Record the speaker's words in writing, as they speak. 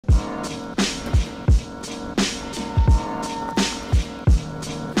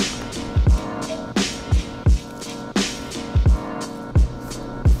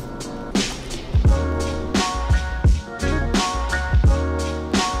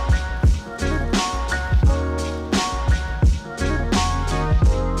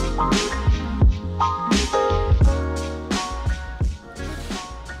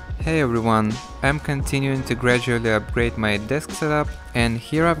Hey everyone, I'm continuing to gradually upgrade my desk setup, and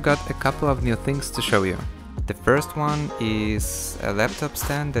here I've got a couple of new things to show you. The first one is a laptop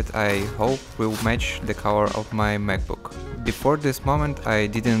stand that I hope will match the color of my MacBook. Before this moment I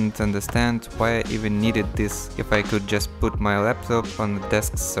didn't understand why I even needed this if I could just put my laptop on the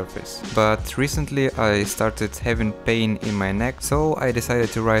desk surface. But recently I started having pain in my neck, so I decided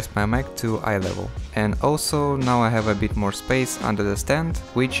to raise my Mac to eye level. And also now I have a bit more space under the stand,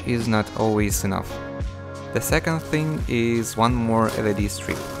 which is not always enough. The second thing is one more LED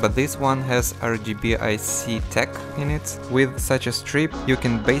strip, but this one has RGB-IC tech in it. With such a strip you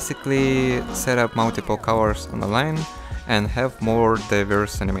can basically set up multiple colors on the line and have more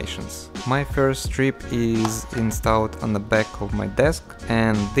diverse animations. My first strip is installed on the back of my desk,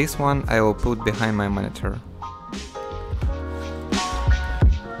 and this one I will put behind my monitor.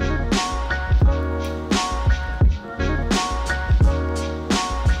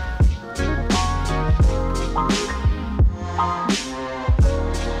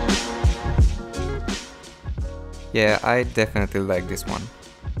 Yeah, I definitely like this one.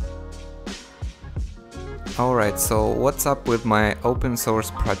 Alright, so what's up with my open source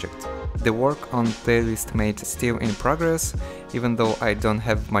project? The work on Playlist Mate is still in progress, even though I don't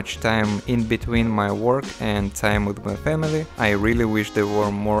have much time in between my work and time with my family. I really wish there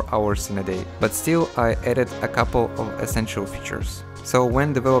were more hours in a day, but still I added a couple of essential features. So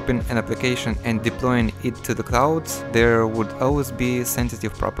when developing an application and deploying it to the cloud, there would always be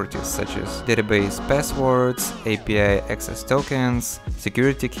sensitive properties such as database passwords, API access tokens,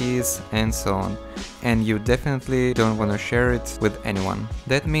 security keys, and so on. And you definitely don't want to share it with anyone.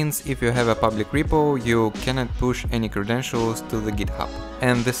 That means if you have a public repo, you cannot push any credentials to the GitHub.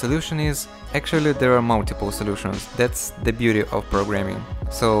 And the solution is, actually there are multiple solutions. That's the beauty of programming.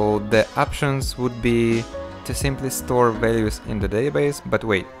 So the options would be to simply store values in the database, but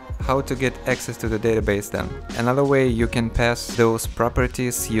wait, how to get access to the database then? Another way, you can pass those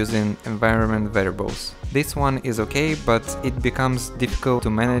properties using environment variables. This one is okay, but it becomes difficult to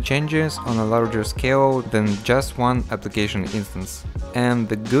manage changes on a larger scale than just one application instance. And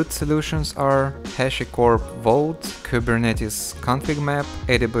the good solutions are HashiCorp Vault, Kubernetes config map,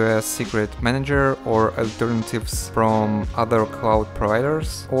 AWS Secret Manager, or alternatives from other cloud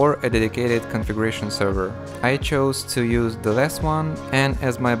providers, or a dedicated configuration server. I chose to use the last one, and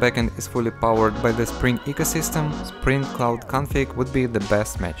as my backend is fully powered by the Spring ecosystem, Spring Cloud Config would be the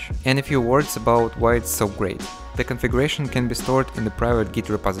best match. And a few words about why it's so great. The configuration can be stored in the private Git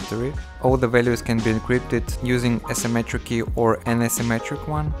repository, all the values can be encrypted using asymmetric key or an asymmetric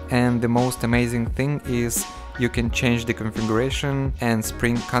one, and the most amazing thing is you can change the configuration and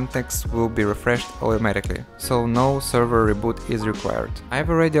Spring context will be refreshed automatically, so no server reboot is required. I've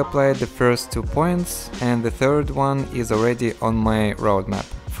already applied the first 2 points, and the third one is already on my roadmap.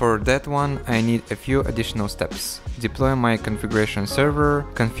 For that one I need a few additional steps. Deploy my configuration server,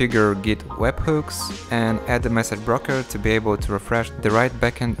 configure Git webhooks, and add a message broker to be able to refresh the right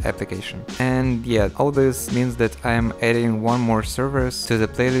backend application. And yeah, all this means that I am adding one more service to the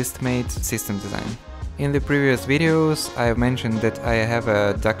Playlist Mate system design. In the previous videos I've mentioned that I have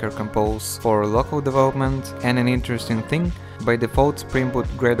a Docker Compose for local development, and an interesting thing, by default Spring Boot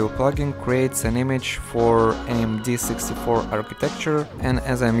Gradle plugin creates an image for AMD 64 architecture, and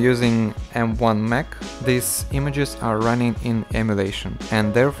as I'm using M1 Mac, these images are running in emulation,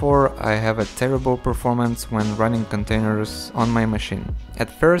 and therefore I have a terrible performance when running containers on my machine.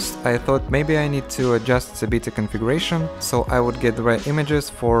 At first I thought maybe I need to adjust the beta configuration so I would get the right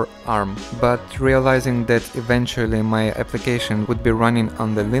images for ARM, but realizing that eventually my application would be running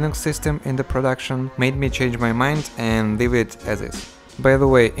on the Linux system in the production made me change my mind and leave it as is. By the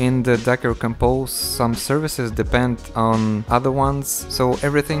way, in the Docker Compose some services depend on other ones, so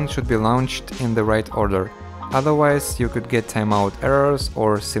everything should be launched in the right order. Otherwise you could get timeout errors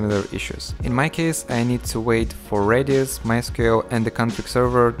or similar issues. In my case I need to wait for Redis, MySQL and the config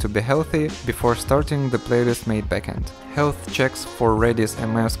server to be healthy before starting the Playlist Mate backend. Health checks for Redis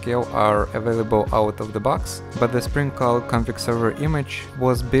and MySQL are available out of the box, but the Spring Cloud config server image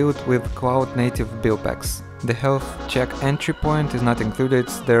was built with cloud native build packs. The health check entry point is not included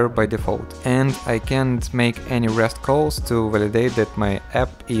there by default, and I can't make any REST calls to validate that my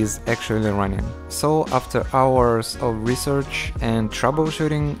app is actually running. So after hours of research and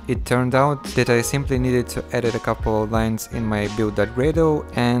troubleshooting, it turned out that I simply needed to edit a couple of lines in my build.gradle,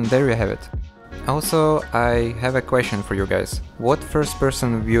 and there you have it. Also, I have a question for you guys. What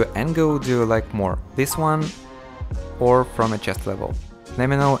first-person view angle do you like more? This one or from a chest level? Let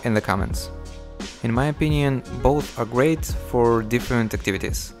me know in the comments. In my opinion, both are great for different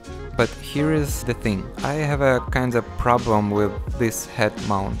activities. But here is the thing, I have a kind of problem with this head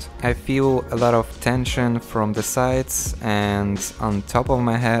mount. I feel a lot of tension from the sides and on top of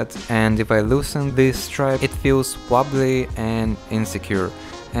my head, and if I loosen this strap, it feels wobbly and insecure.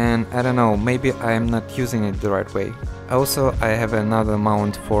 And I don't know, maybe I'm not using it the right way. Also, I have another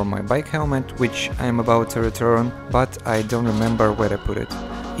mount for my bike helmet, which I'm about to return, but I don't remember where I put it.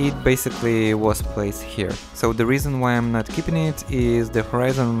 It basically was placed here. So the reason why I'm not keeping it is the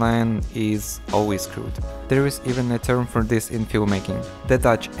horizon line is always screwed. There is even a term for this in filmmaking. The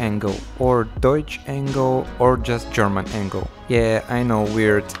Dutch angle, or Deutsch angle, or just German angle. Yeah, I know,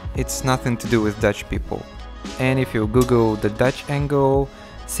 weird. It's nothing to do with Dutch people. And if you Google the Dutch angle,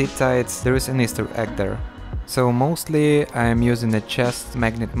 seat tights, there is an Easter egg there. So mostly I'm using a chest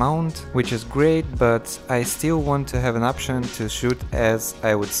magnet mount, which is great, but I still want to have an option to shoot as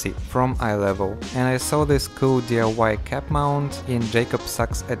I would see, from eye level. And I saw this cool DIY cap mount in Jacob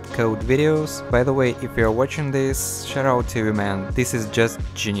Sucks at Code videos. By the way, if you're watching this, shout out to you, man, this is just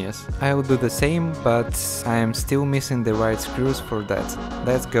genius. I will do the same, but I am still missing the right screws for that.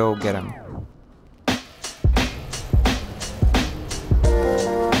 Let's go get them.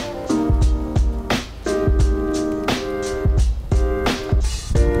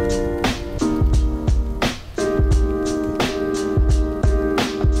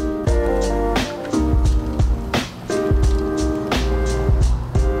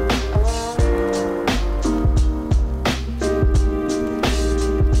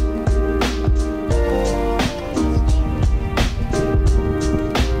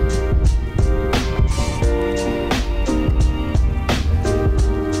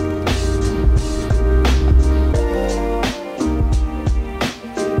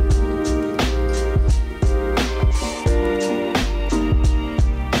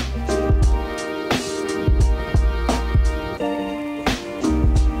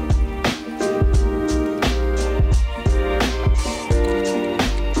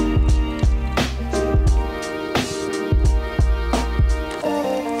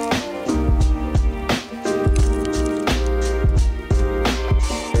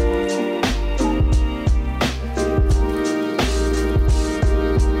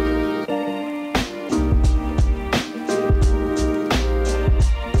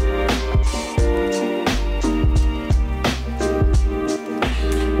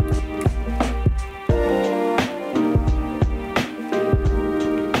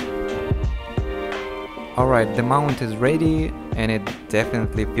 Alright, the mount is ready and it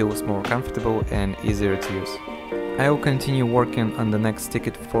definitely feels more comfortable and easier to use. I will continue working on the next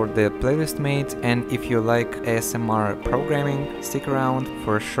ticket for the playlist mate, and if you like ASMR programming, stick around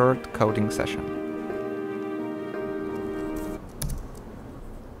for a short coding session.